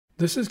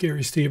This is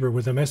Gary Stieber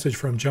with a message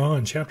from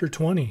John chapter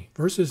 20,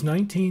 verses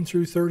 19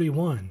 through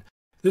 31.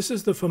 This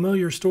is the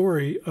familiar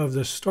story of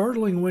the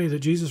startling way that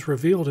Jesus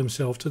revealed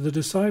himself to the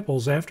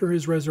disciples after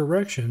his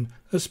resurrection,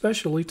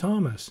 especially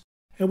Thomas.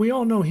 And we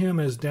all know him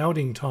as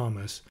Doubting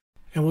Thomas.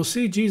 And we'll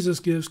see Jesus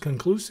gives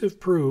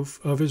conclusive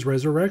proof of his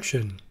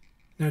resurrection.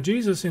 Now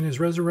Jesus in his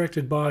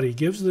resurrected body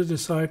gives the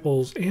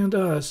disciples and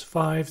us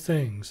 5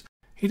 things.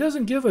 He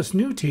doesn't give us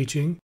new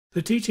teaching.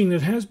 The teaching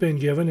that has been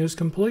given is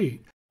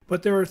complete.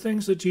 But there are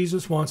things that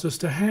Jesus wants us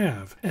to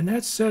have, and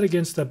that's set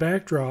against the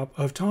backdrop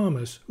of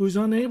Thomas, who's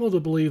unable to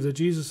believe that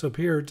Jesus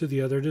appeared to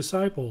the other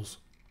disciples.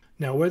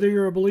 Now, whether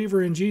you're a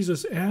believer in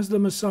Jesus as the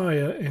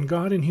Messiah and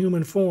God in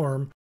human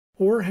form,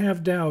 or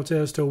have doubts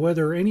as to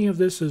whether any of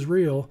this is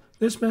real,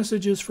 this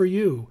message is for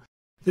you.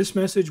 This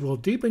message will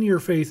deepen your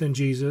faith in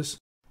Jesus,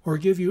 or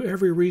give you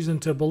every reason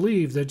to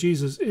believe that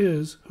Jesus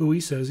is who he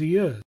says he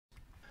is.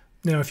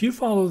 Now, if you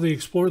follow the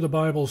Explore the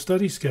Bible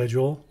study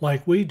schedule,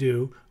 like we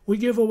do, we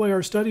give away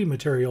our study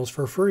materials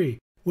for free,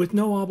 with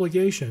no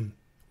obligation.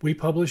 We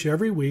publish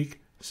every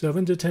week,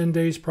 7 to 10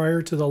 days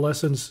prior to the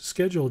lesson's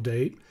scheduled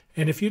date,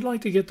 and if you'd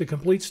like to get the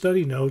complete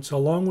study notes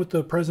along with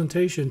the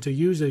presentation to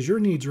use as your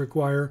needs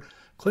require,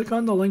 click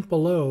on the link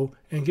below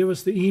and give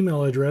us the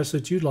email address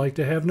that you'd like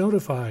to have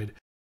notified.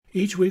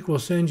 Each week we'll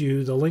send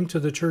you the link to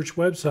the church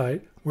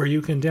website where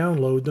you can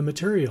download the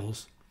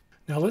materials.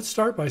 Now let's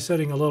start by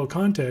setting a little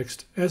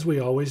context, as we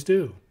always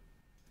do.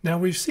 Now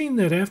we've seen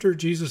that after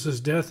Jesus'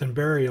 death and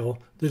burial,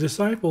 the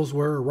disciples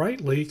were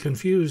rightly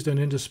confused and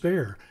in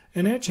despair,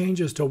 and that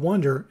changes to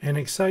wonder and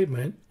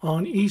excitement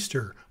on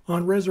Easter,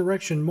 on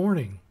resurrection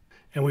morning.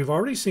 And we've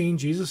already seen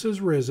Jesus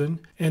is risen,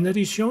 and that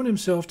he's shown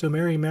himself to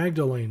Mary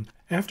Magdalene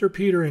after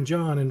Peter and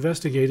John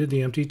investigated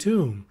the empty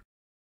tomb.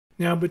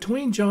 Now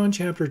between John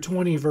chapter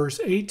 20 verse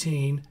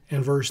 18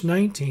 and verse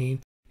 19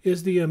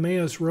 is the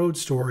Emmaus Road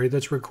story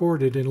that's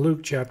recorded in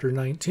Luke chapter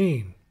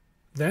 19.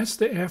 That's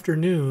the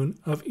afternoon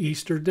of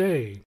Easter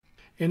Day.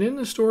 And in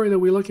the story that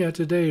we look at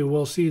today,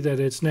 we'll see that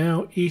it's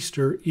now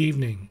Easter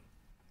evening.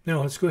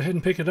 Now let's go ahead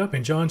and pick it up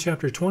in John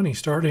chapter 20,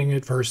 starting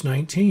at verse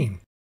 19.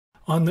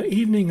 On the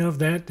evening of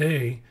that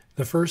day,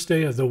 the first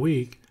day of the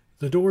week,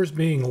 the doors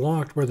being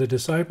locked where the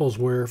disciples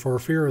were for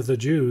fear of the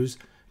Jews,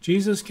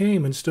 Jesus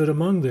came and stood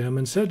among them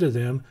and said to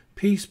them,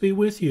 "Peace be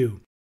with you."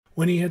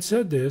 When he had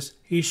said this,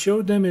 he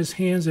showed them his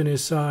hands and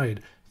his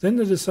side. Then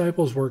the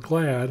disciples were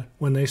glad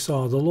when they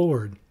saw the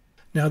Lord.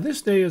 Now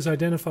this day is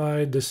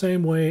identified the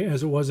same way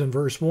as it was in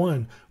verse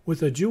 1,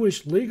 with a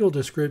Jewish legal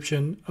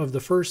description of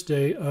the first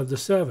day of the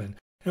 7.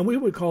 And we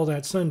would call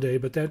that Sunday,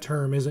 but that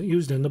term isn't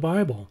used in the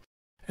Bible.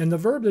 And the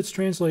verb that's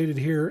translated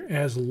here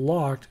as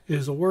locked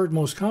is a word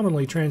most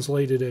commonly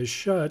translated as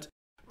shut,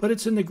 but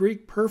it's in the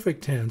Greek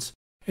perfect tense,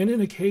 and in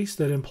a case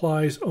that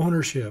implies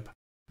ownership.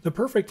 The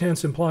perfect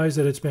tense implies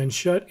that it's been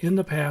shut in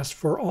the past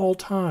for all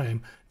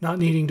time, not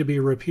needing to be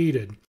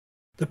repeated.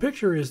 The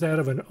picture is that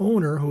of an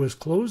owner who has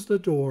closed the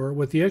door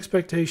with the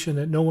expectation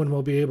that no one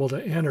will be able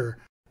to enter,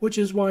 which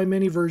is why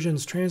many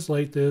versions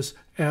translate this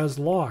as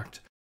locked.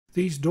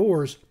 These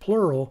doors,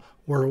 plural,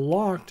 were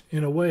locked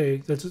in a way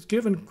that's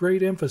given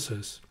great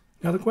emphasis.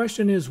 Now the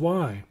question is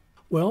why?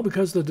 Well,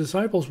 because the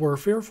disciples were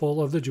fearful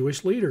of the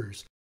Jewish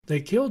leaders. They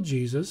killed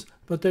Jesus,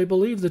 but they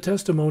believed the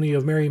testimony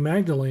of Mary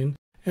Magdalene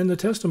and the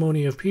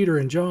testimony of Peter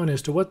and John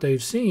as to what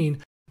they've seen,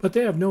 but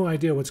they have no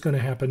idea what's going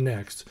to happen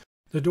next.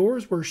 The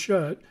doors were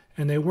shut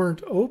and they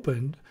weren't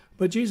opened,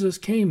 but Jesus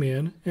came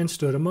in and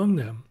stood among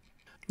them.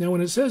 Now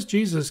when it says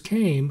Jesus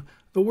came,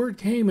 the word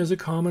came is a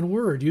common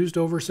word used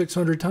over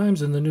 600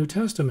 times in the New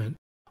Testament.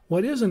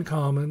 What isn't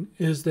common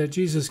is that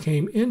Jesus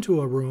came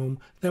into a room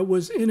that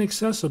was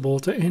inaccessible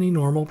to any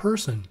normal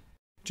person.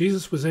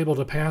 Jesus was able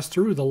to pass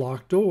through the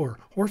locked door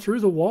or through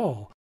the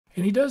wall,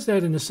 and he does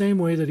that in the same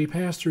way that he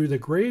passed through the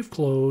grave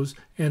clothes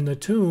and the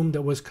tomb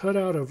that was cut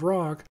out of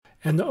rock,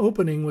 and the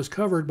opening was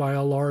covered by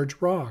a large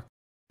rock.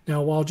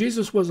 Now, while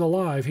Jesus was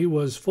alive, he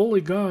was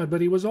fully God,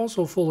 but he was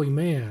also fully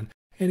man,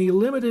 and he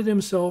limited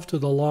himself to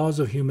the laws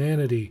of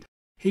humanity.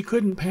 He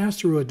couldn't pass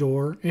through a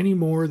door any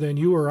more than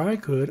you or I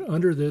could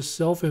under this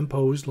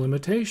self-imposed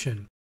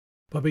limitation.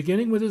 But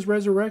beginning with his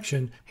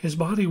resurrection, his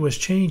body was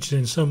changed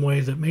in some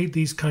way that made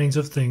these kinds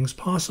of things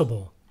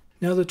possible.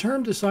 Now, the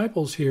term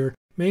disciples here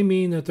may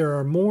mean that there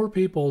are more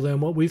people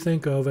than what we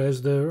think of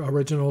as the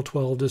original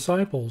 12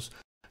 disciples.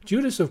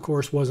 Judas, of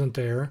course, wasn't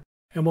there,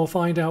 and we'll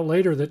find out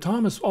later that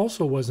Thomas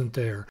also wasn't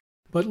there.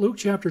 But Luke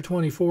chapter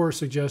 24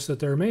 suggests that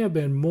there may have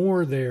been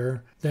more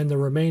there than the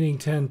remaining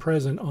 10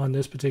 present on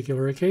this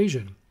particular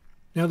occasion.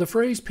 Now the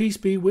phrase "peace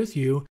be with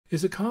you"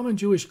 is a common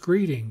Jewish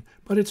greeting,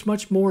 but it's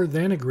much more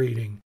than a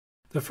greeting.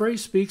 The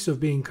phrase speaks of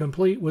being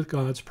complete with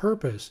God's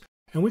purpose,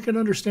 and we can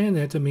understand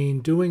that to mean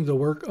doing the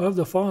work of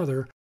the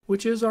Father,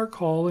 which is our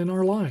call in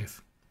our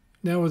life.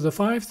 Now of the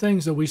 5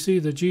 things that we see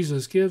that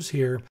Jesus gives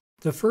here,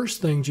 the first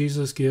thing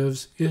Jesus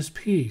gives is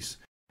peace.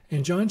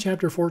 In John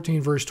chapter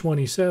 14, verse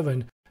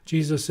 27,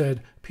 Jesus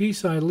said,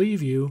 "Peace I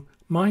leave you,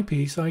 my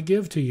peace I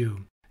give to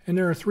you." And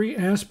there are 3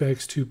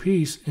 aspects to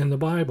peace in the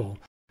Bible.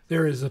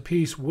 There is a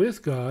peace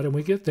with God, and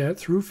we get that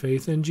through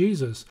faith in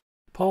Jesus.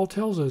 Paul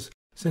tells us,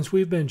 since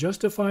we've been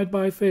justified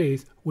by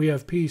faith, we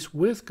have peace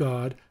with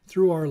God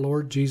through our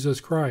Lord Jesus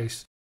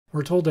Christ.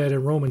 We're told that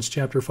in Romans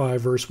chapter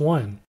 5, verse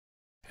 1.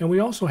 And we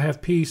also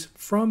have peace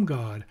from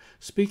God.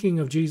 Speaking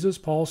of Jesus,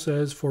 Paul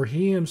says, "For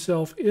he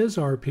himself is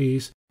our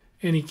peace,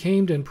 and he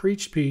came and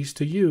preached peace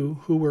to you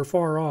who were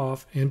far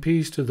off, and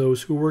peace to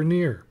those who were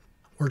near."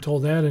 We're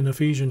told that in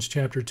Ephesians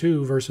chapter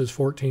 2, verses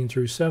 14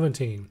 through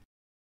 17.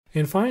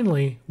 And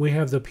finally, we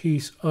have the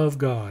peace of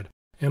God.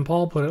 And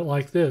Paul put it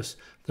like this: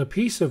 "The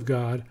peace of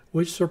God,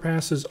 which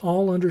surpasses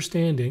all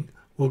understanding,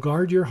 will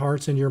guard your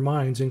hearts and your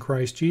minds in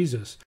Christ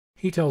Jesus."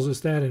 He tells us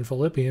that in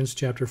Philippians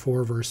chapter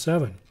 4, verse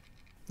 7.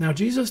 Now,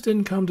 Jesus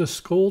didn't come to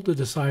scold the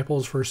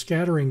disciples for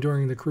scattering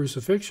during the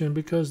crucifixion,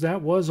 because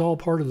that was all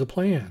part of the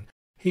plan.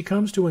 He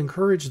comes to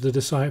encourage the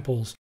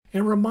disciples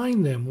and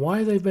remind them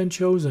why they've been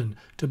chosen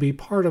to be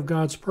part of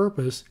God's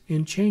purpose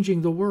in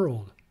changing the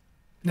world.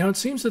 Now, it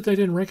seems that they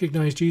didn't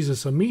recognize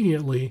Jesus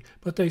immediately,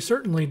 but they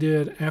certainly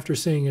did after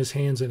seeing his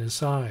hands and his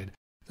side.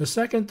 The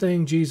second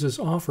thing Jesus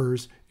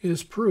offers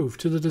is proof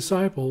to the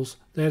disciples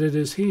that it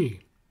is he.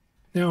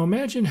 Now,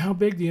 imagine how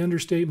big the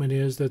understatement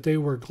is that they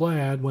were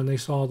glad when they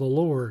saw the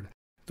Lord.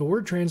 The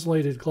word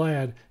translated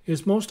glad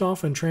is most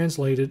often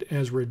translated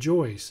as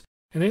rejoice,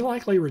 and they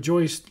likely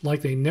rejoiced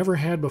like they never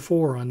had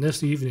before on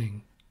this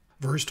evening.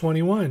 Verse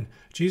 21,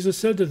 Jesus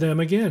said to them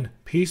again,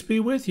 "Peace be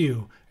with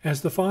you.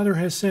 As the Father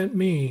has sent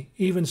me,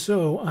 even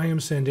so I am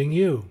sending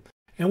you."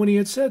 And when he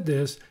had said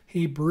this,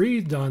 he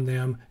breathed on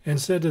them and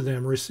said to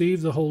them,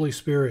 "Receive the Holy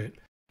Spirit.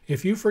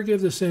 If you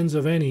forgive the sins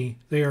of any,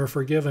 they are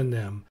forgiven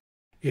them.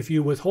 If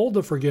you withhold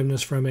the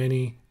forgiveness from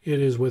any,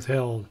 it is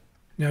withheld."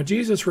 Now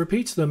Jesus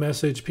repeats the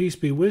message, "Peace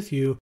be with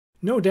you,"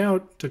 no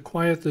doubt to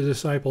quiet the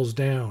disciples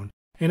down.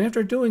 And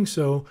after doing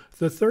so,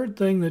 the third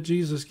thing that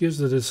Jesus gives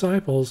the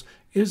disciples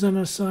is an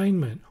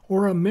assignment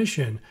or a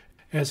mission,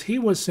 as he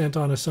was sent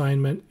on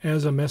assignment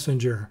as a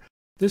messenger.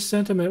 This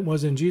sentiment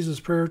was in Jesus'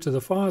 prayer to the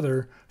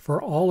Father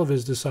for all of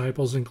his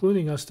disciples,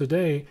 including us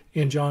today,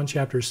 in John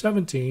chapter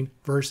 17,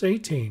 verse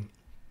 18.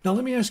 Now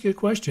let me ask you a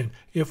question.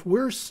 If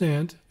we're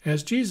sent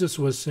as Jesus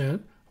was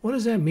sent, what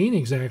does that mean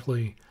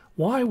exactly?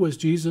 Why was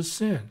Jesus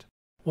sent?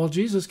 Well,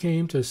 Jesus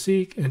came to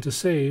seek and to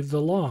save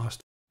the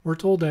lost. We're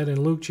told that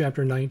in Luke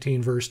chapter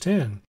 19, verse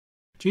 10.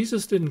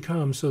 Jesus didn't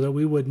come so that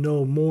we would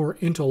know more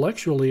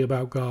intellectually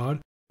about God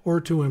or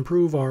to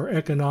improve our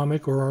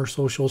economic or our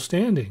social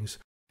standings.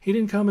 He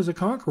didn't come as a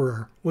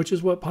conqueror, which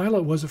is what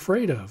Pilate was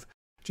afraid of.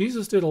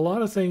 Jesus did a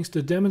lot of things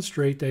to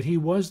demonstrate that he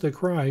was the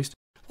Christ,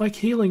 like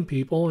healing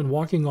people and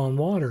walking on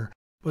water,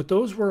 but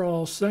those were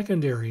all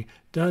secondary,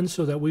 done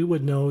so that we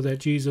would know that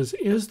Jesus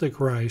is the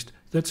Christ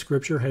that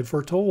Scripture had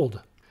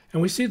foretold.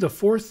 And we see the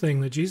fourth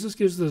thing that Jesus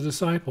gives the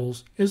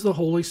disciples is the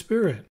Holy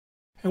Spirit.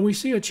 And we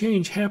see a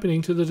change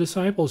happening to the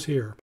disciples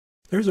here.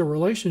 There's a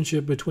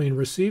relationship between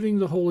receiving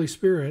the Holy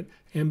Spirit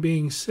and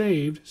being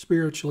saved,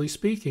 spiritually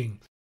speaking.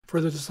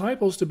 For the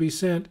disciples to be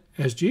sent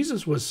as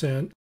Jesus was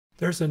sent,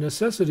 there's a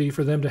necessity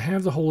for them to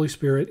have the Holy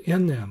Spirit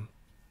in them.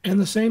 And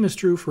the same is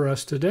true for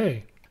us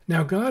today.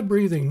 Now, God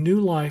breathing new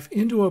life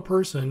into a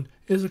person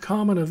is a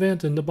common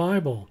event in the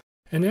Bible,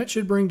 and that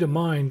should bring to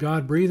mind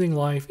God breathing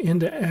life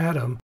into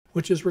Adam,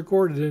 which is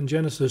recorded in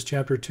Genesis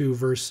chapter 2,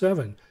 verse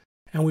 7.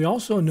 And we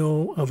also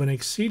know of an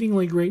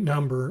exceedingly great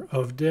number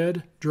of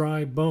dead,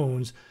 dry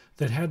bones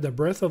that had the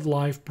breath of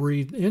life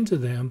breathed into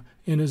them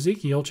in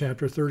Ezekiel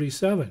chapter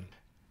 37.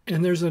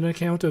 And there's an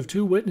account of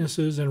two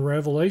witnesses in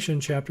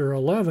Revelation chapter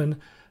 11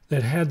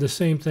 that had the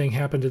same thing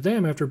happen to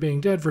them after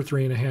being dead for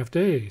 3.5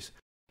 days.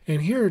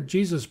 And here,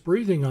 Jesus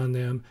breathing on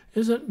them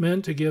isn't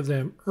meant to give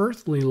them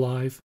earthly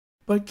life,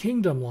 but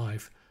kingdom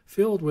life,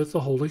 filled with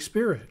the Holy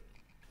Spirit.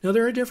 Now,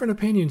 there are different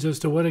opinions as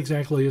to what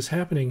exactly is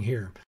happening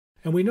here.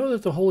 And we know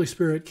that the Holy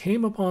Spirit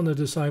came upon the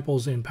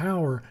disciples in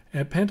power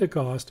at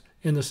Pentecost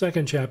in the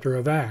 2nd chapter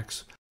of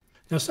Acts.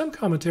 Now, some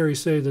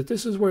commentaries say that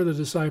this is where the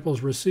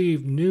disciples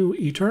received new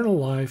eternal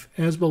life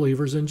as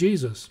believers in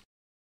Jesus.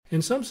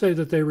 And some say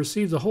that they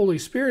received the Holy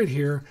Spirit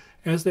here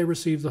as they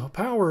received the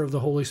power of the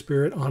Holy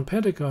Spirit on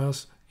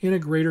Pentecost in a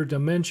greater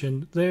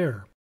dimension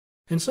there.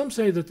 And some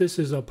say that this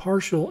is a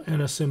partial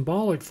and a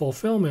symbolic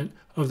fulfillment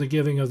of the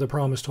giving of the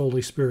promised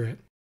Holy Spirit.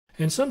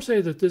 And some say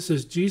that this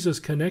is Jesus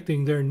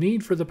connecting their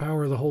need for the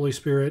power of the Holy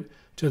Spirit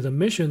to the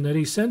mission that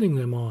he's sending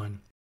them on.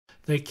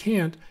 They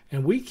can't,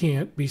 and we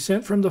can't, be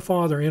sent from the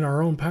Father in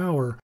our own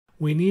power.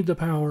 We need the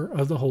power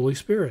of the Holy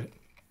Spirit.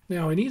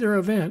 Now, in either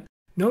event,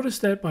 notice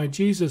that by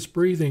Jesus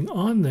breathing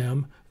on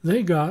them,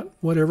 they got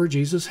whatever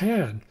Jesus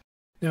had.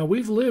 Now,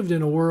 we've lived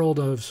in a world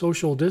of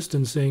social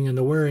distancing and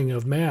the wearing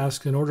of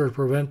masks in order to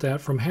prevent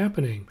that from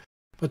happening.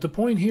 But the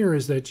point here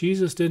is that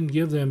Jesus didn't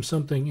give them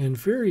something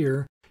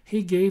inferior.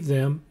 He gave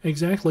them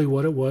exactly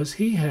what it was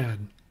he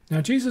had.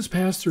 Now, Jesus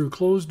passed through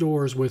closed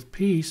doors with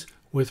peace,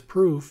 with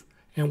proof,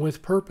 and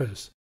with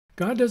purpose.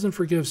 God doesn't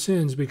forgive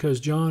sins because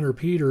John or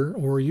Peter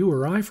or you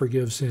or I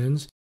forgive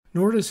sins,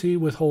 nor does he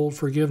withhold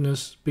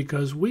forgiveness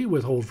because we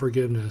withhold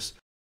forgiveness.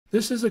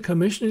 This is a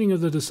commissioning of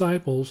the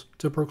disciples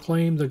to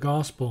proclaim the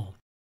gospel.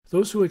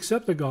 Those who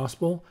accept the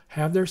gospel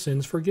have their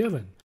sins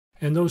forgiven.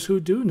 and those who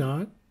do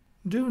not,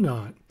 do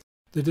not.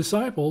 The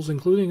disciples,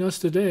 including us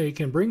today,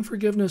 can bring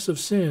forgiveness of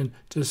sin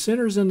to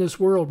sinners in this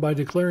world by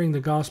declaring the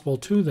gospel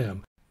to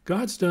them.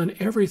 God's done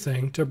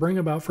everything to bring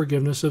about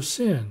forgiveness of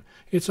sin.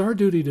 It's our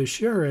duty to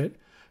share it,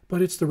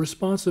 but it's the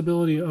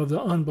responsibility of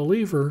the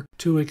unbeliever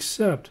to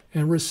accept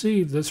and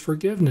receive this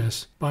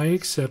forgiveness by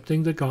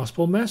accepting the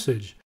gospel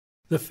message.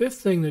 The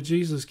fifth thing that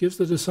Jesus gives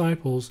the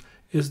disciples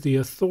is the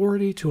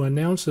authority to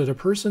announce that a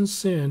person's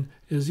sin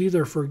is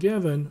either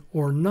forgiven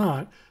or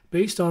not,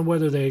 based on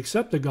whether they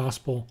accept the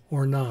gospel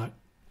or not.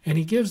 And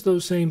he gives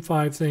those same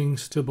 5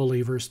 things to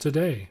believers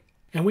today.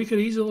 And we could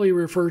easily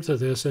refer to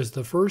this as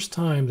the first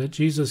time that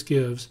Jesus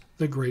gives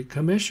the Great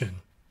Commission.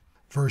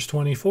 Verse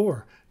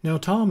 24, Now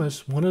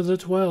Thomas, one of the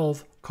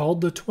 12,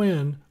 called the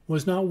twin,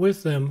 was not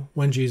with them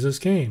when Jesus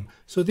came.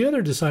 So the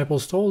other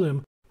disciples told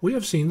him, We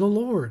have seen the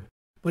Lord.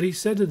 But he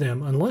said to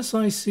them, Unless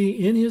I see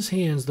in his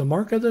hands the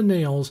mark of the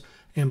nails,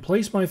 and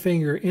place my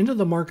finger into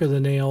the mark of the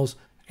nails,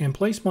 and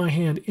place my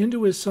hand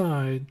into his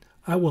side,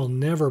 I will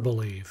never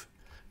believe.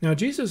 Now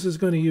Jesus is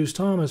going to use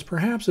Thomas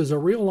perhaps as a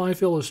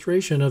real-life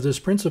illustration of this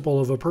principle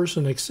of a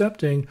person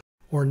accepting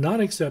or not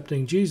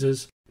accepting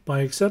Jesus by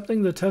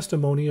accepting the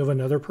testimony of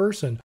another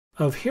person,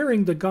 of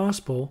hearing the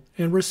gospel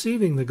and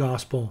receiving the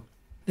gospel.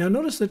 Now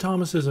notice that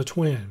Thomas is a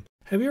twin.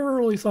 Have you ever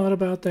really thought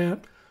about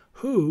that?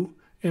 Who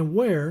and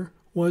where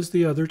was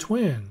the other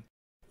twin?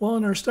 Well,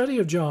 in our study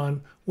of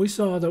John, we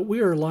saw that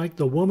we are like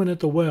the woman at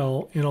the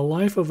well in a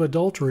life of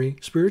adultery,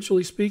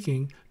 spiritually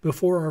speaking,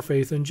 before our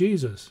faith in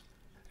Jesus.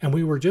 And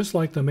we were just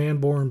like the man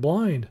born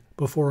blind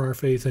before our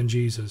faith in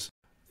Jesus.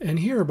 And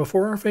here,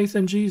 before our faith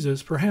in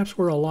Jesus, perhaps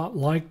we're a lot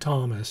like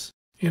Thomas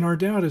in our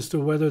doubt as to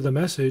whether the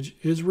message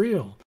is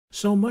real,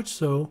 so much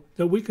so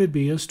that we could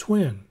be his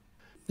twin.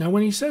 Now,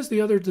 when he says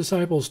the other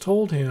disciples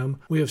told him,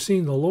 We have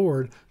seen the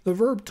Lord, the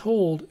verb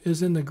told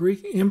is in the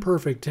Greek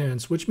imperfect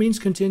tense, which means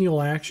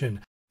continual action.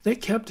 They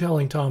kept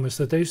telling Thomas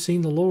that they've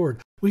seen the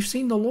Lord. We've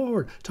seen the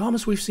Lord.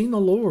 Thomas, we've seen the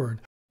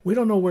Lord. We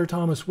don't know where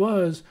Thomas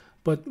was,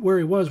 but where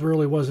he was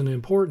really wasn't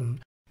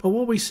important. But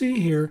what we see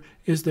here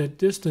is that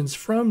distance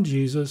from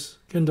Jesus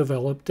can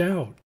develop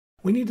doubt.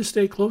 We need to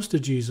stay close to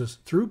Jesus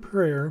through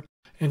prayer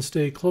and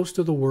stay close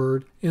to the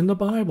Word in the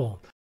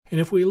Bible. And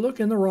if we look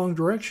in the wrong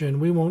direction,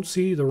 we won't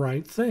see the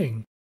right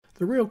thing.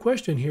 The real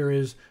question here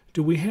is,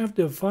 do we have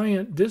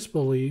defiant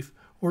disbelief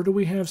or do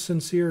we have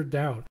sincere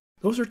doubt?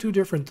 Those are 2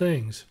 different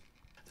things.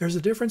 There's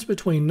a difference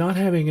between not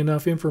having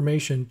enough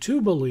information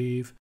to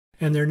believe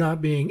and there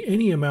not being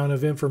any amount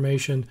of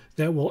information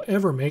that will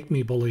ever make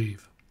me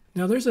believe.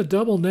 Now there's a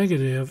double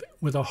negative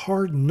with a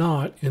hard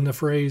not in the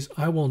phrase,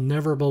 I will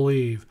never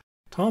believe.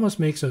 Thomas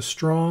makes a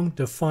strong,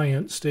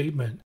 defiant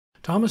statement.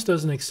 Thomas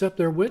doesn't accept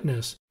their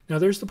witness. Now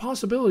there's the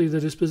possibility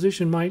that his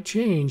position might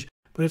change,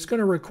 but it's going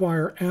to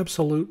require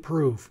absolute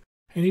proof.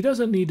 And he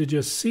doesn't need to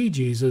just see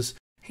Jesus,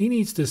 he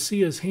needs to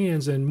see his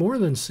hands, and more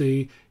than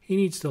see, he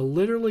needs to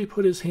literally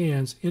put his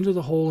hands into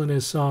the hole in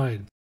his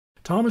side.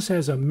 Thomas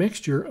has a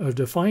mixture of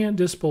defiant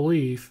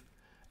disbelief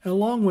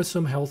along with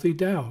some healthy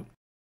doubt.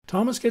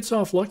 Thomas gets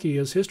off lucky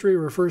as history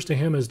refers to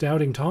him as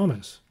Doubting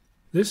Thomas.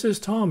 This is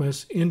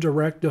Thomas in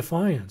direct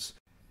defiance.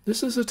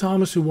 This is a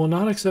Thomas who will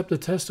not accept the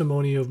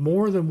testimony of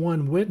more than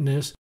one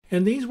witness,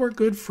 and these were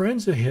good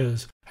friends of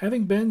his,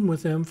 having been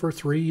with them for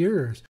 3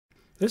 years.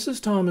 This is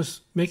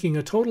Thomas making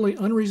a totally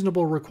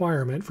unreasonable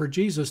requirement for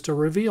Jesus to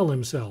reveal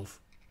himself.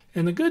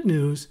 And the good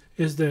news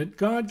is that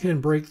God can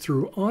break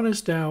through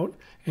honest doubt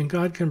and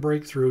God can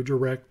break through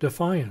direct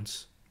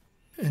defiance.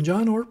 And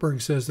John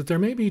Ortberg says that there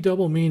may be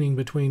double meaning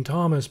between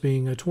Thomas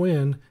being a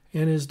twin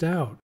and his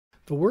doubt.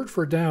 The word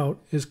for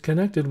doubt is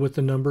connected with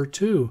the number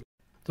 2.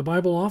 The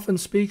Bible often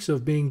speaks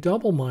of being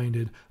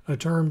double-minded, a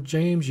term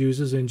James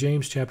uses in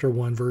James chapter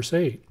 1, verse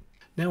 8.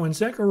 Now in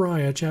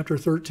Zechariah chapter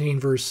 13,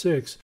 verse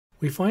 6,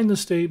 we find the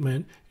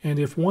statement, and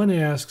if one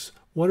asks,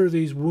 What are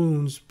these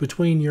wounds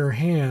between your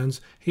hands?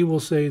 He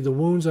will say, The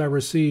wounds I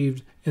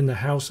received in the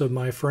house of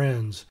my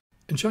friends.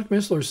 And Chuck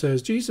Missler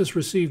says, Jesus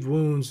received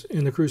wounds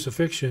in the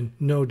crucifixion,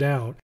 no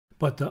doubt,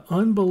 but the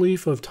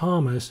unbelief of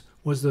Thomas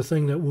was the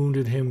thing that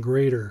wounded him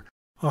greater.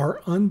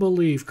 Our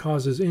unbelief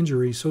causes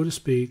injury, so to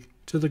speak,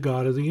 to the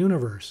God of the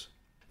universe.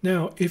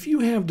 Now, if you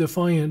have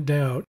defiant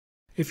doubt,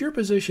 if your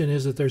position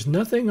is that there's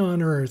nothing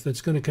on earth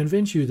that's going to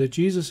convince you that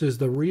Jesus is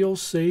the real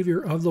Savior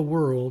of the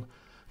world,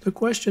 the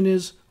question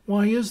is,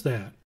 why is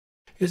that?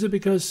 Is it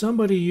because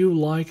somebody you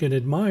like and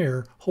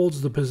admire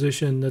holds the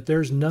position that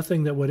there's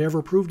nothing that would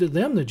ever prove to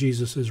them that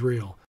Jesus is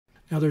real?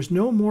 Now, there's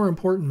no more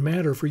important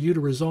matter for you to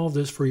resolve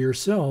this for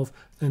yourself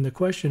than the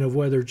question of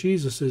whether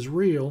Jesus is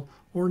real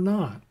or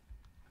not.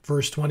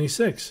 Verse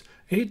 26,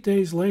 8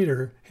 days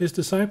later, his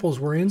disciples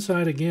were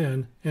inside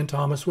again, and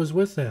Thomas was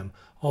with them.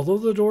 Although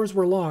the doors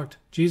were locked,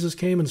 Jesus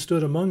came and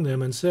stood among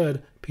them and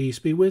said, Peace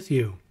be with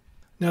you.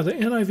 Now, the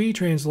NIV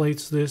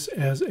translates this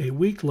as a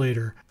week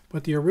later,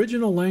 but the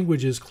original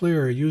language is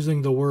clear,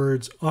 using the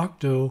words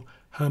octo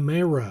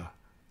hamera,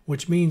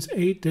 which means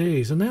 8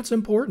 days, and that's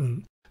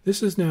important.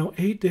 This is now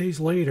 8 days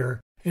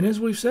later, And as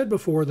we've said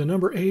before, the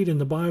number 8 in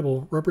the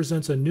Bible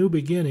represents a new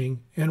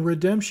beginning and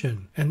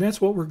redemption, and that's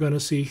what we're going to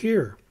see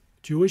here.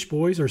 Jewish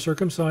boys are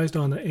circumcised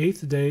on the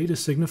 8th day to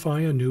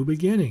signify a new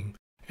beginning.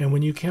 And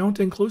when you count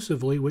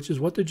inclusively, which is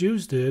what the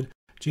Jews did,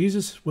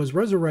 Jesus was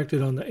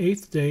resurrected on the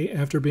 8th day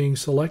after being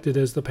selected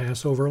as the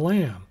Passover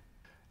lamb.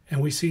 And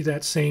we see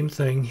that same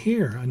thing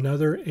here,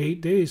 another 8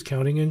 days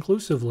counting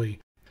inclusively.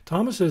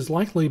 Thomas has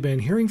likely been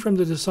hearing from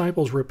the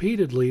disciples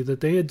repeatedly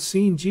that they had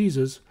seen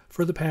Jesus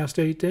for the past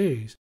 8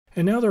 days.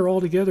 And now they're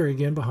all together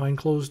again behind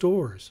closed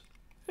doors.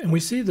 And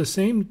we see the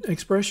same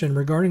expression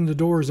regarding the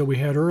doors that we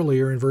had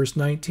earlier in verse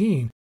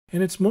 19,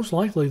 and it's most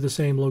likely the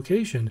same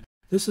location.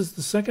 This is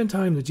the second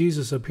time that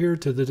Jesus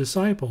appeared to the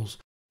disciples,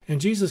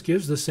 and Jesus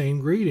gives the same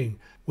greeting,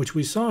 which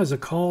we saw as a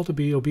call to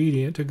be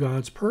obedient to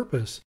God's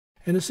purpose.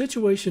 And the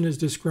situation is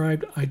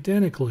described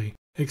identically,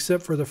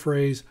 except for the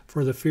phrase,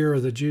 "for the fear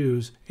of the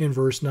Jews," in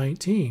verse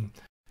 19.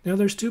 Now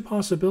there's two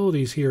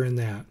possibilities here in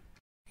that.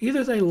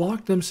 Either they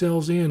locked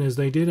themselves in as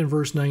they did in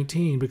verse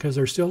 19 because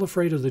they're still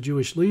afraid of the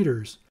Jewish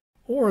leaders,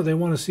 or they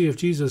want to see if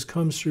Jesus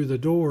comes through the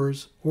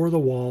doors or the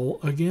wall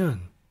again.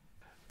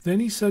 Then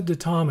he said to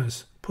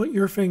Thomas, "Put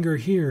your finger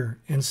here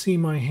and see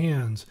my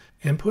hands,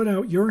 and put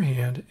out your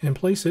hand and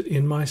place it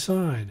in my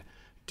side.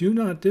 Do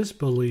not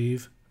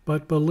disbelieve,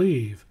 but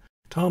believe."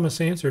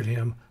 Thomas answered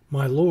him,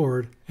 "My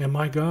Lord and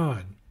my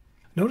God."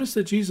 Notice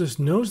that Jesus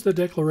knows the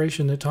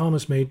declaration that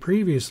Thomas made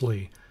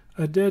previously.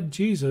 A dead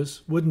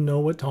Jesus wouldn't know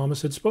what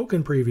Thomas had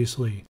spoken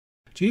previously.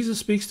 Jesus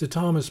speaks to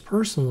Thomas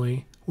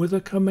personally with a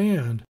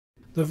command.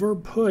 The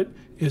verb put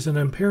is an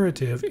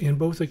imperative in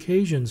both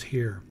occasions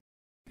here.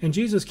 And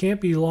Jesus can't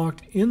be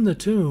locked in the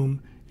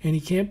tomb, and he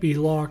can't be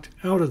locked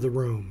out of the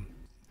room.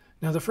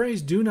 Now the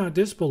phrase "do not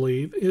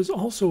disbelieve" is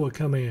also a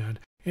command,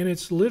 and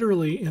it's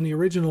literally in the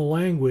original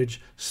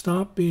language,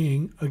 stop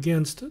being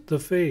against the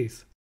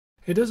faith.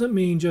 It doesn't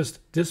mean just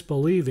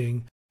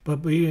disbelieving,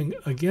 but being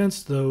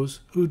against those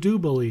who do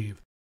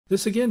believe.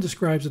 This again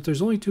describes that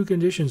there's only two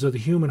conditions of the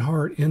human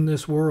heart in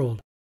this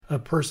world. A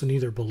person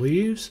either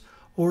believes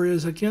or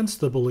is against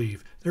the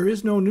belief. There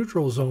is no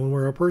neutral zone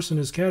where a person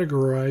is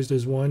categorized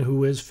as one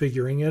who is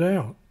figuring it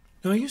out.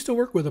 Now, I used to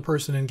work with a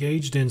person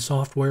engaged in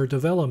software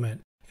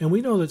development, and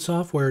we know that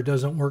software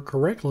doesn't work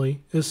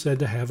correctly is said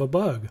to have a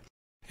bug.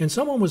 And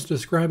someone was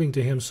describing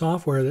to him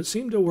software that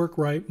seemed to work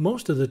right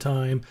most of the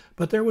time,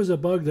 but there was a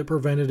bug that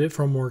prevented it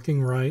from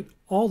working right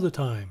all the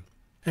time.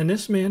 And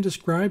this man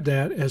described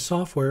that as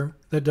software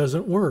that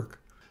doesn't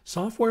work.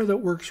 Software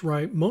that works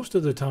right most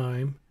of the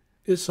time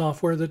is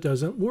software that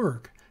doesn't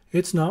work.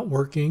 It's not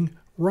working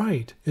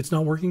right. It's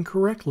not working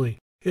correctly.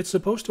 It's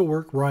supposed to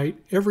work right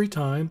every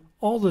time,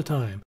 all the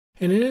time.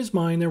 And in his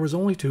mind, there was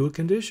only two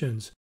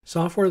conditions: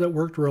 software that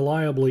worked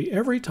reliably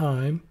every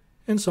time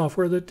and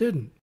software that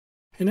didn't.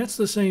 And that's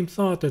the same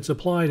thought that's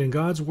applied in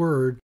God's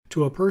Word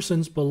to a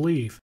person's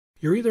belief.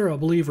 You're either a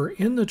believer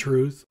in the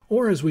truth,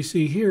 or as we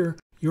see here,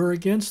 you're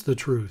against the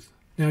truth.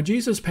 Now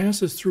Jesus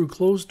passes through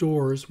closed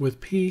doors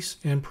with peace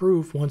and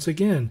proof once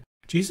again.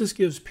 Jesus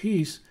gives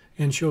peace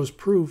and shows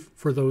proof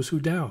for those who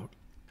doubt.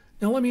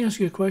 Now let me ask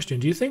you a question.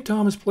 Do you think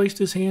Thomas placed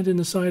his hand in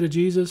the side of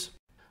Jesus?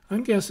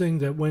 I'm guessing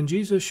that when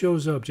Jesus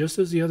shows up, just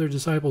as the other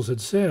disciples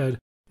had said,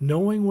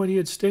 knowing what he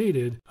had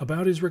stated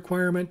about his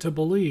requirement to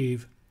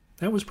believe,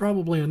 that was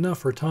probably enough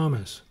for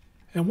Thomas.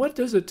 And what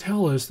does it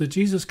tell us that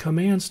Jesus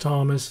commands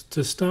Thomas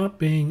to stop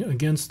being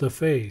against the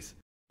faith?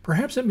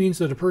 Perhaps it means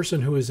that a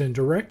person who is in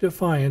direct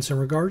defiance in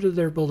regard to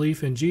their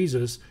belief in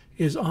Jesus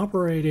is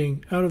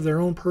operating out of their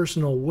own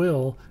personal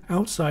will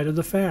outside of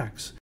the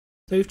facts.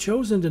 They've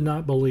chosen to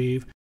not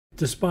believe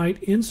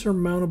despite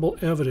insurmountable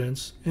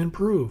evidence and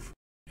proof.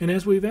 And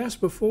as we've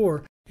asked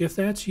before, if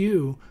that's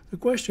you, the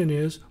question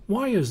is,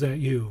 why is that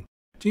you?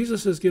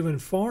 Jesus has given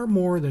far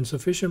more than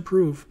sufficient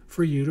proof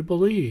for you to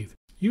believe.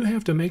 You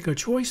have to make a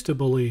choice to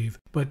believe,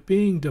 but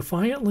being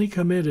defiantly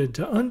committed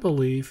to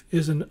unbelief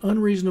is an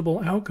unreasonable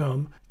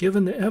outcome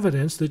given the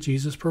evidence that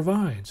Jesus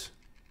provides.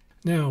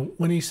 Now,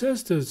 when he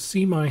says to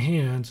see my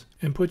hands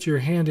and put your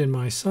hand in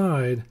my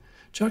side,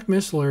 Chuck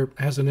Missler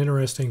has an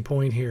interesting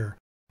point here.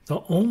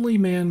 The only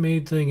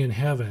man-made thing in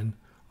heaven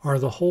are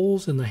the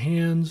holes in the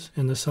hands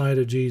and the side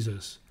of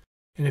Jesus.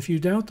 And if you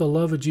doubt the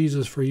love of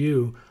Jesus for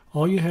you,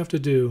 all you have to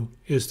do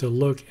is to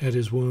look at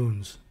his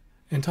wounds.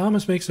 And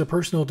Thomas makes a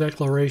personal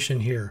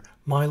declaration here,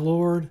 my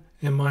Lord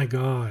and my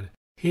God.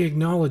 He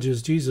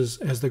acknowledges Jesus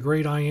as the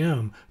great I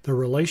am, the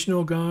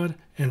relational God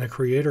and the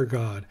creator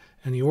God,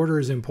 and the order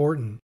is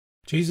important.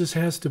 Jesus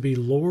has to be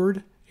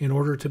Lord in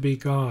order to be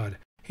God.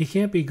 He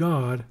can't be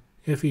God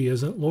if he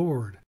isn't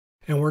Lord.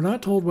 And we're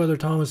not told whether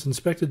Thomas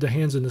inspected the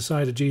hands and the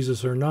side of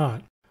Jesus or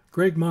not.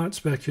 Greg Mott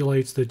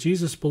speculates that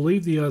Jesus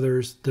believed the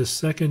others the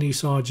second he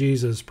saw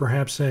Jesus,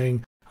 perhaps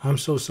saying, I'm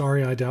so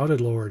sorry I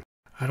doubted, Lord.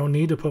 I don't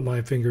need to put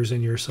my fingers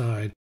in your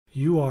side.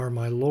 You are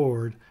my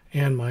Lord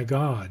and my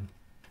God.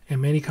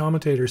 And many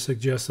commentators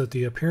suggest that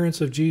the appearance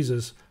of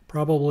Jesus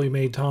probably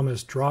made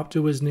Thomas drop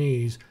to his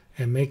knees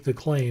and make the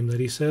claim that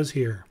he says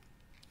here.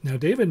 Now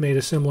David made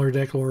a similar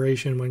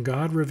declaration when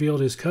God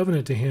revealed his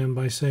covenant to him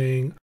by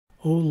saying,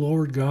 O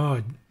Lord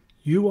God,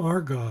 You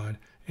are God,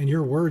 and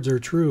your words are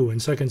true," in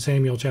 2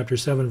 Samuel chapter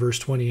 7, verse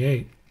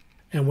 28.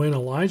 And when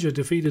Elijah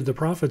defeated the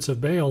prophets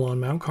of Baal on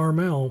Mount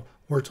Carmel,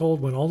 we're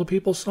told when all the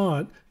people saw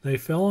it, they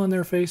fell on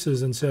their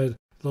faces and said,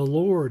 "The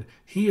Lord,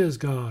 He is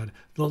God.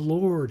 The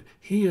Lord,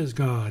 He is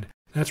God."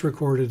 That's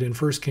recorded in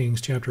 1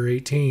 Kings chapter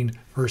 18,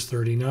 verse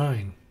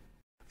 39.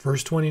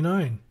 Verse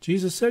 29,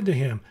 Jesus said to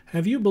him,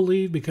 "Have you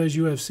believed because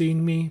you have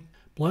seen me?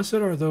 Blessed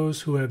are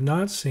those who have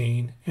not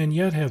seen and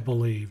yet have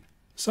believed."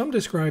 Some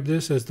describe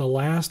this as the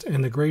last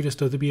and the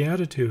greatest of the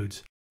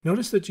Beatitudes.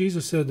 Notice that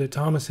Jesus said that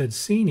Thomas had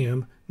seen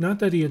him, not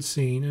that he had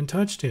seen and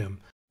touched him.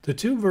 The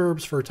two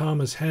verbs for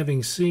Thomas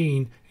having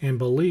seen and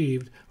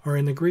believed are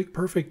in the Greek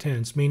perfect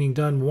tense, meaning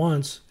done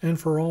once and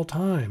for all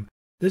time.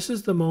 This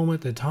is the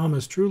moment that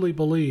Thomas truly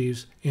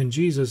believes in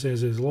Jesus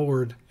as his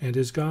Lord and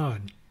his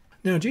God.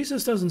 Now,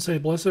 Jesus doesn't say,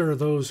 "Blessed are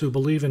those who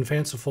believe in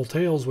fanciful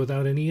tales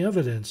without any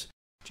evidence."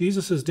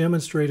 Jesus has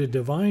demonstrated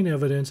divine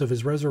evidence of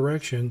his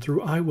resurrection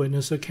through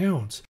eyewitness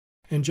accounts.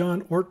 And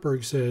John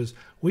Ortberg says,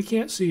 "We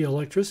can't see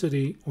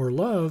electricity or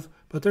love,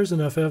 but there's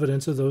enough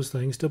evidence of those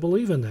things to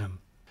believe in them."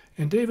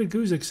 And David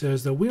Guzik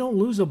says that we don't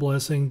lose a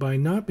blessing by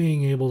not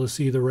being able to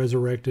see the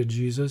resurrected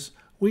Jesus.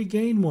 We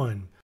gain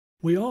one.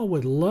 We all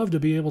would love to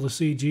be able to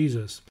see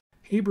Jesus.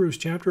 Hebrews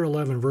chapter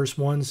 11, verse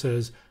 1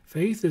 says,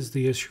 "Faith is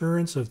the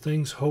assurance of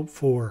things hoped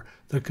for,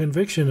 the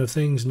conviction of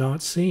things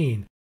not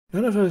seen."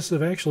 None of us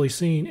have actually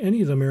seen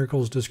any of the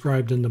miracles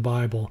described in the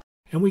Bible,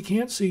 and we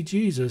can't see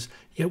Jesus,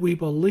 yet we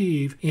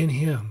believe in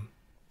him.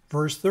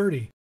 Verse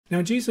 30,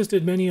 "Now Jesus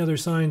did many other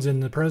signs in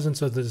the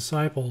presence of the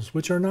disciples,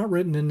 which are not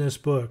written in this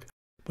book,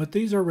 but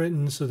these are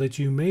written so that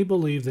you may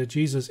believe that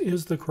Jesus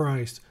is the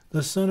Christ,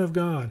 the Son of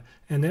God,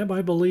 and that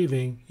by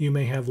believing you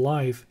may have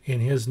life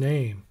in his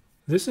name."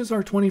 This is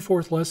our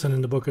 24th lesson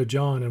in the book of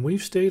John, and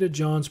we've stated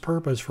John's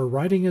purpose for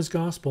writing his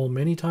gospel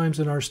many times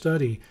in our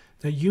study,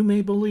 that you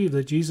may believe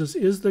that Jesus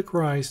is the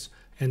Christ,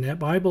 and that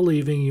by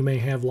believing you may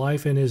have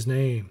life in his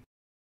name.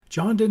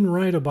 John didn't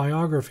write a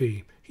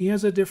biography. He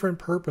has a different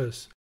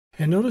purpose.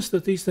 And notice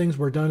that these things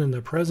were done in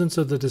the presence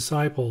of the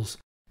disciples.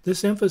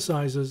 This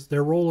emphasizes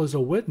their role as a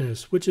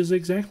witness, which is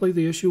exactly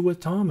the issue with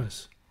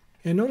Thomas.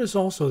 And notice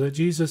also that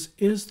Jesus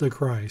is the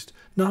Christ,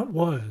 not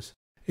was.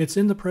 It's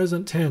in the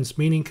present tense,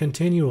 meaning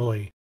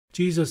continually.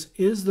 Jesus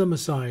is the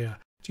Messiah.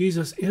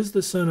 Jesus is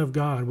the Son of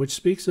God, which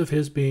speaks of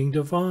his being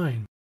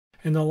divine.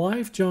 And the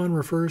life John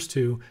refers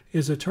to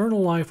is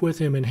eternal life with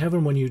him in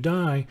heaven when you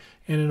die,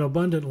 and an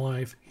abundant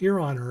life here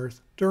on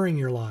earth during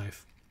your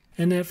life.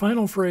 And that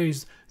final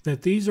phrase,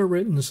 that these are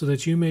written so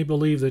that you may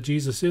believe that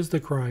Jesus is the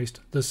Christ,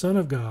 the Son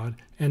of God,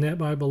 and that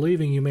by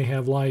believing you may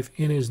have life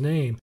in his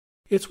name,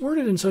 it's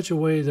worded in such a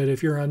way that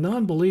if you're a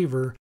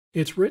non-believer,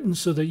 it's written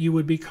so that you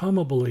would become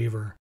a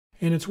believer.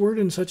 And it's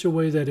worded in such a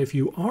way that if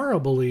you are a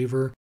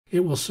believer,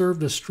 it will serve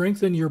to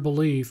strengthen your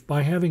belief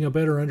by having a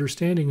better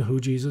understanding of who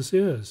Jesus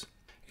is.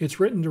 It's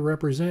written to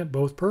represent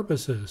both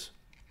purposes.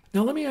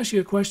 Now let me ask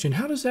you a question.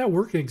 How does that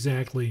work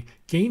exactly,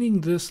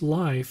 gaining this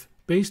life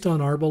based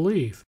on our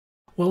belief?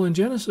 Well, in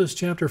Genesis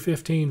chapter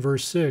 15,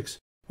 verse 6,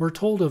 we're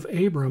told of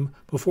Abram,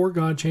 before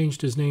God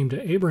changed his name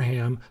to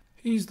Abraham,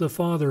 he's the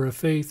father of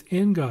faith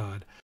in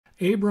God.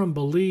 Abram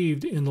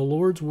believed in the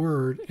Lord's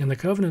word and the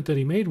covenant that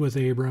he made with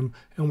Abram,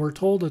 and we're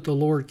told that the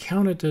Lord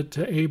counted it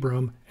to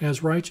Abram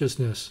as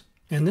righteousness.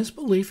 And this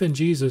belief in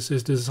Jesus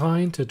is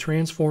designed to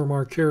transform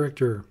our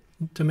character,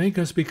 to make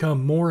us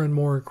become more and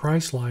more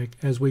Christ-like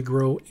as we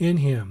grow in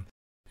him.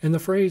 And the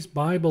phrase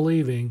 "by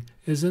believing"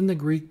 is in the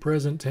Greek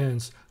present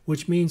tense,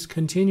 which means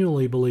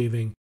continually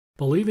believing.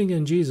 Believing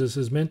in Jesus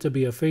is meant to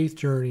be a faith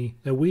journey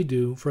that we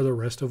do for the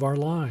rest of our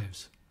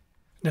lives.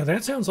 Now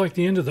that sounds like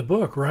the end of the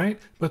book, right?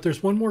 But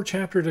there's one more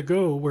chapter to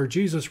go where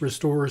Jesus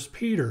restores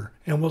Peter,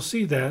 and we'll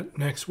see that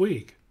next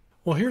week.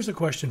 Well, here's a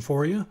question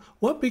for you.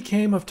 What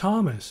became of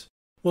Thomas?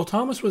 Well,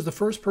 Thomas was the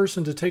first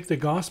person to take the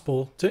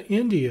gospel to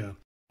India.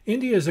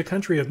 India is a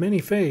country of many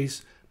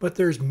faiths, but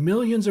there's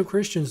millions of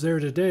Christians there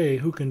today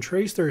who can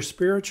trace their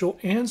spiritual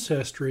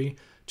ancestry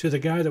to the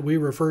guy that we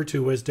refer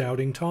to as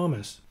Doubting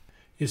Thomas.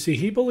 You see,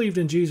 he believed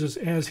in Jesus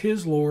as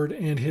his Lord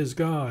and his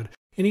God,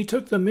 and he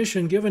took the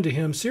mission given to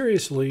him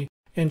seriously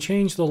and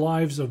changed the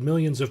lives of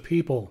millions of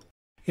people.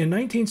 In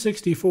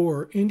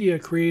 1964, India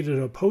created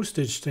a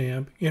postage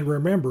stamp in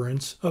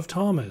remembrance of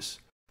Thomas.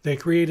 They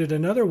created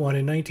another one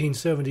in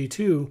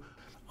 1972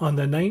 on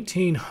the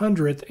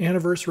 1900th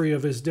anniversary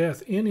of his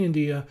death in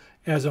India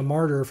as a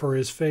martyr for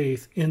his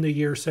faith in the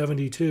year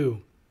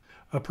 72.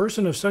 A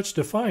person of such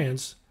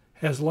defiance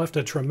has left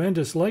a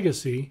tremendous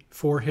legacy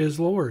for his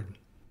Lord.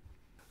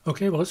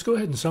 Okay, well, let's go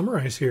ahead and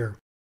summarize here.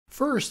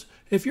 First,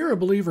 if you're a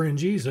believer in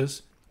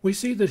Jesus, we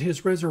see that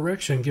his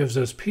resurrection gives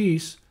us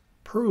peace,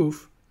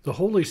 proof, the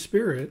Holy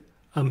Spirit,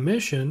 a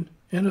mission,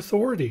 and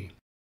authority.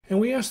 And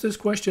we ask this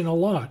question a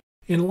lot.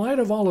 In light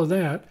of all of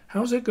that,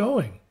 how's it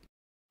going?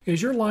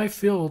 Is your life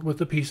filled with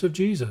the peace of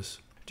Jesus?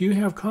 Do you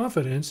have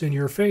confidence in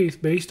your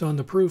faith based on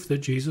the proof that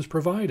Jesus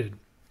provided?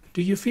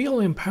 Do you feel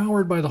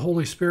empowered by the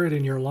Holy Spirit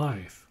in your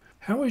life?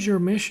 How is your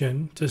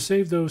mission to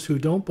save those who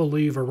don't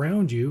believe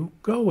around you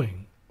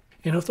going?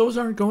 And if those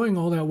aren't going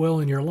all that well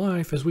in your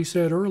life, as we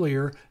said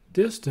earlier,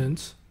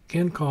 distance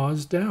can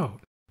cause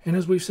doubt. And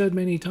as we've said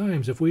many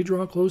times, if we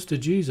draw close to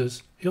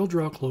Jesus, he'll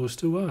draw close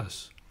to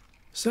us.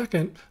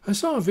 Second, I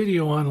saw a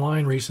video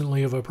online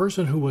recently of a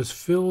person who was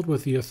filled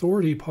with the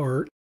authority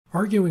part,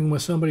 arguing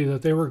with somebody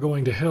that they were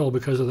going to hell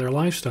because of their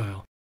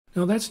lifestyle.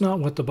 Now, that's not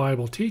what the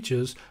Bible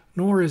teaches,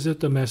 nor is it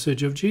the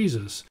message of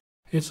Jesus.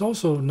 It's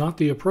also not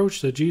the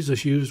approach that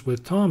Jesus used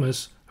with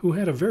Thomas, who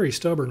had a very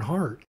stubborn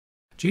heart.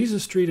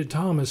 Jesus treated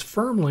Thomas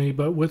firmly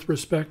but with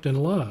respect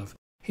and love.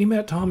 He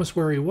met Thomas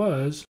where he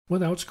was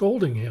without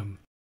scolding him.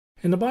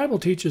 And the Bible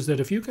teaches that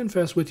if you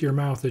confess with your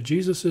mouth that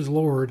Jesus is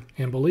Lord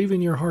and believe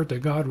in your heart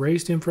that God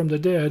raised him from the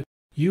dead,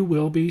 you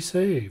will be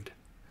saved.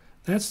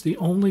 That's the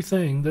only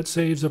thing that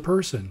saves a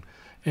person,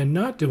 and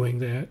not doing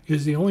that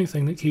is the only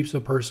thing that keeps a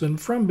person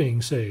from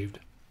being saved.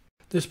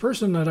 This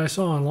person that I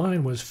saw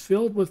online was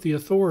filled with the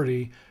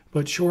authority,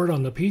 but short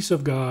on the peace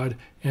of God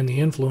and the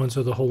influence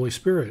of the Holy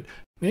Spirit,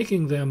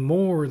 making them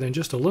more than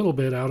just a little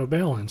bit out of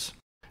balance.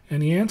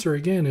 And the answer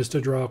again is to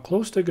draw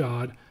close to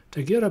God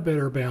to get a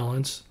better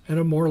balance and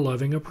a more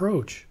loving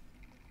approach.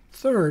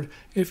 Third,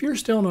 if you're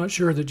still not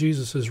sure that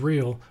Jesus is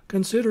real,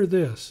 consider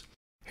this.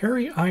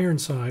 Harry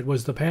Ironside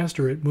was the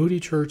pastor at Moody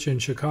Church in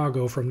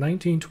Chicago from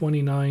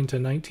 1929 to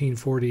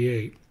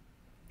 1948.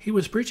 He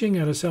was preaching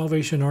at a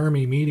Salvation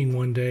Army meeting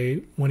one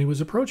day when he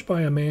was approached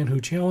by a man who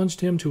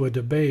challenged him to a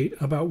debate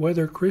about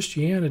whether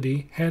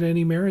Christianity had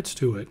any merits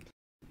to it.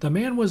 The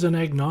man was an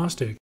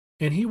agnostic,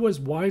 and he was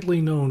widely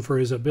known for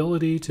his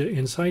ability to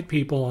incite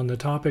people on the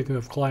topic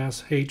of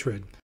class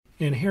hatred.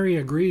 And Harry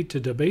agreed to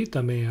debate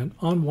the man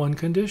on one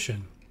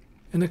condition.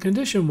 And the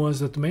condition was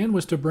that the man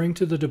was to bring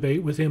to the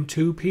debate with him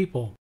two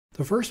people.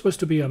 The first was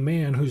to be a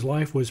man whose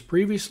life was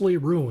previously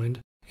ruined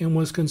and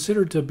was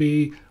considered to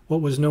be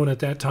what was known at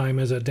that time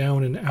as a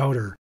down and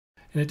outer.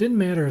 And it didn't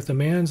matter if the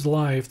man's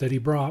life that he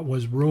brought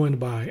was ruined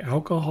by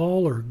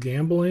alcohol or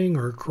gambling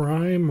or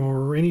crime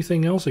or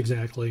anything else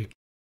exactly.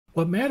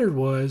 What mattered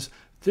was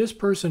this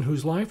person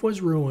whose life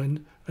was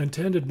ruined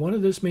attended one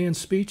of this man's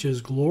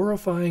speeches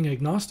glorifying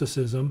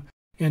agnosticism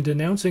and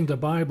denouncing the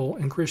Bible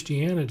and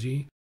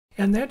Christianity,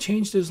 and that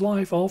changed his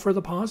life all for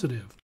the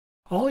positive.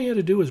 All he had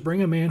to do was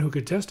bring a man who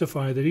could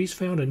testify that he's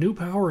found a new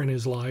power in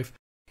his life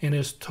and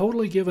has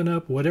totally given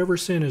up whatever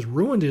sin has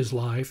ruined his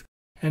life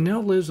and now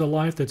lives a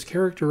life that's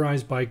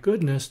characterized by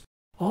goodness,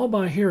 all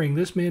by hearing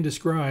this man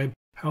describe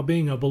how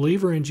being a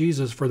believer in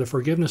Jesus for the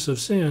forgiveness of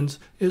sins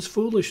is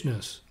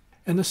foolishness.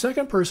 And the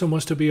second person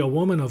was to be a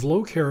woman of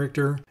low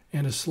character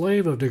and a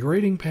slave of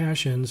degrading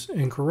passions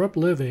and corrupt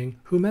living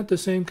who met the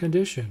same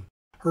condition.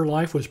 Her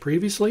life was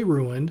previously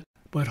ruined,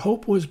 but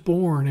hope was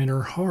born in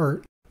her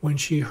heart when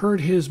she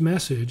heard his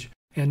message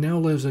and now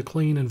lives a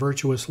clean and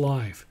virtuous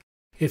life.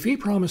 If he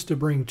promised to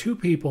bring two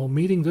people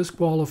meeting this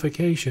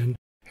qualification,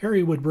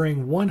 Harry would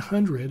bring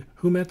 100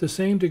 who met the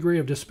same degree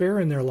of despair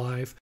in their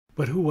life,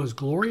 but who was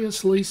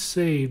gloriously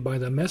saved by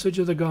the message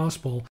of the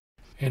gospel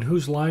and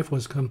whose life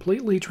was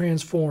completely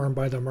transformed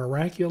by the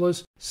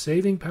miraculous,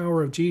 saving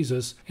power of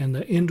Jesus and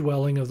the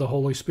indwelling of the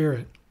Holy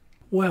Spirit.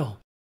 Well,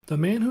 the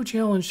man who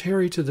challenged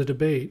Harry to the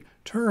debate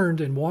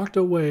turned and walked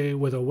away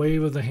with a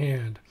wave of the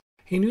hand.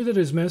 He knew that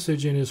his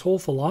message and his whole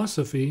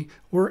philosophy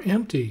were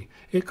empty.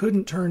 It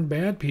couldn't turn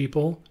bad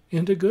people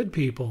into good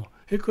people.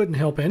 It couldn't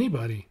help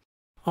anybody.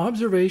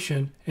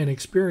 Observation and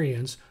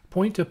experience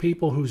point to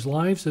people whose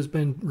lives has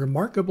been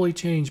remarkably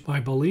changed by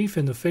belief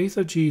in the faith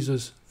of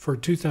Jesus for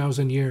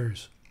 2,000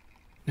 years.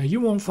 Now,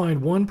 you won't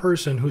find one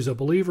person who's a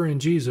believer in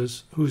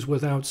Jesus who's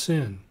without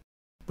sin.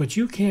 But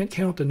you can't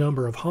count the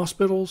number of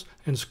hospitals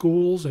and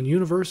schools and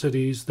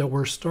universities that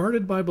were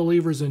started by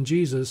believers in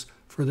Jesus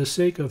for the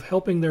sake of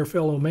helping their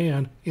fellow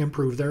man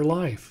improve their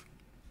life.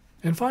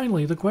 And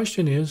finally, the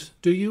question is,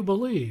 do you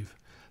believe?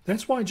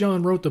 That's why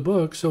John wrote the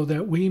book, so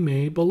that we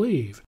may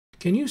believe.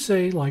 Can you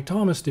say, like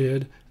Thomas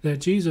did,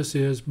 that Jesus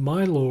is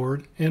my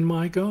Lord and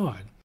my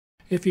God?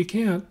 If you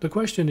can't, the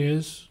question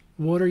is,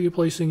 what are you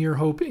placing your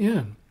hope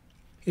in?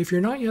 If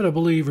you're not yet a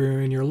believer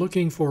and you're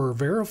looking for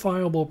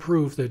verifiable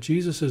proof that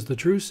Jesus is the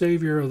true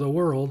Savior of the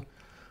world,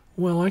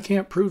 well, I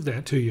can't prove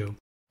that to you.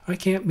 I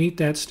can't meet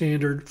that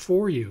standard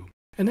for you.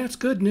 And that's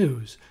good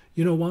news.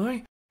 You know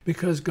why?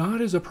 Because God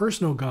is a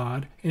personal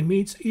God and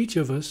meets each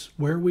of us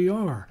where we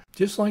are,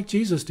 just like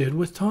Jesus did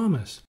with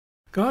Thomas.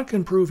 God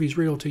can prove he's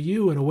real to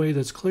you in a way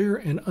that's clear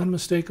and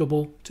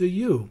unmistakable to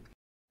you.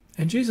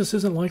 And Jesus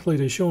isn't likely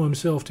to show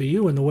himself to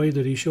you in the way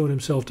that he showed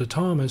himself to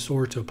Thomas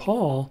or to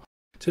Paul.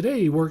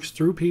 Today he works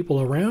through people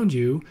around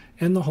you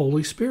and the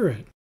Holy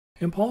Spirit.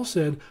 And Paul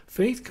said,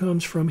 faith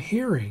comes from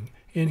hearing,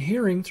 and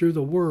hearing through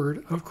the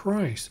word of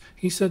Christ.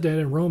 He said that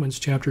in Romans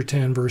chapter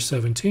 10, verse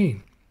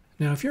 17.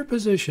 Now, if your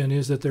position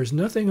is that there's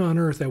nothing on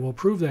earth that will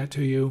prove that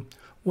to you,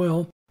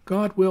 well,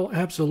 God will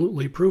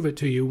absolutely prove it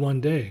to you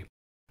one day.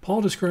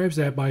 Paul describes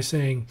that by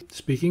saying,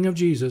 speaking of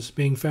Jesus,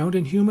 being found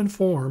in human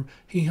form,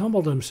 he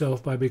humbled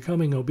himself by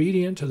becoming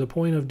obedient to the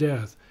point of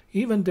death,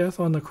 even death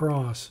on the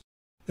cross.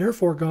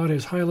 Therefore God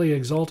has highly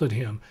exalted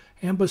him,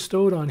 and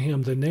bestowed on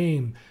him the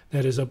name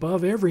that is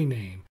above every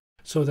name,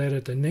 so that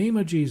at the name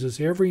of Jesus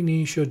every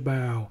knee should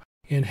bow,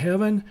 in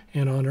heaven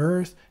and on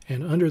earth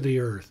and under the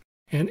earth,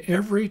 and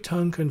every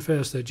tongue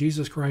confess that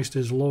Jesus Christ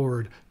is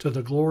Lord, to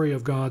the glory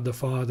of God the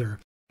Father.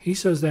 He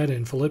says that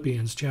in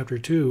Philippians chapter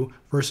 2,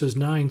 verses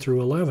 9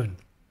 through 11.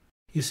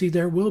 You see,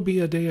 there will be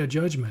a day of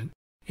judgment,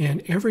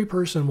 and every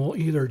person will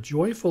either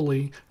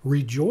joyfully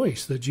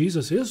rejoice that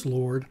Jesus is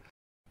Lord,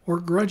 or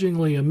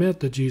grudgingly admit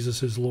that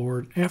Jesus is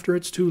Lord after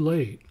it's too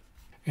late.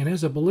 And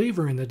as a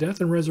believer in the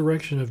death and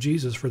resurrection of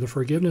Jesus for the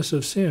forgiveness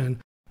of sin,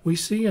 we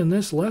see in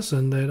this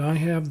lesson that I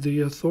have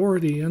the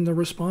authority and the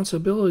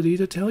responsibility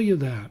to tell you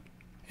that.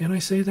 And I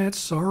say that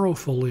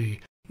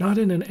sorrowfully, not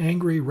in an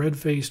angry,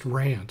 red-faced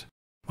rant.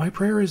 My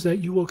prayer is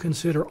that you will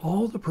consider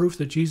all the proof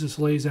that Jesus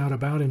lays out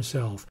about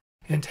himself,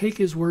 and take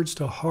his words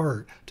to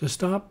heart to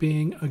stop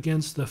being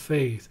against the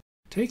faith.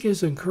 Take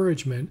his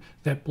encouragement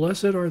that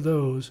blessed are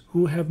those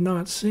who have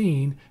not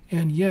seen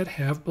and yet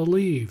have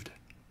believed.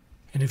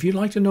 And if you'd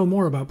like to know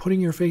more about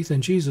putting your faith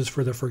in Jesus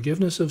for the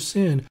forgiveness of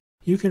sin,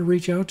 you can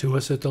reach out to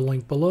us at the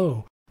link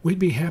below. We'd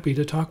be happy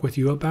to talk with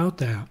you about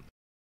that.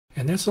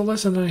 And that's the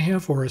lesson that I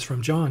have for us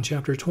from John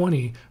chapter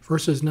 20,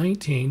 verses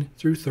 19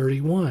 through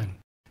 31.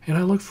 And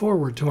I look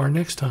forward to our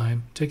next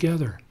time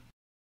together.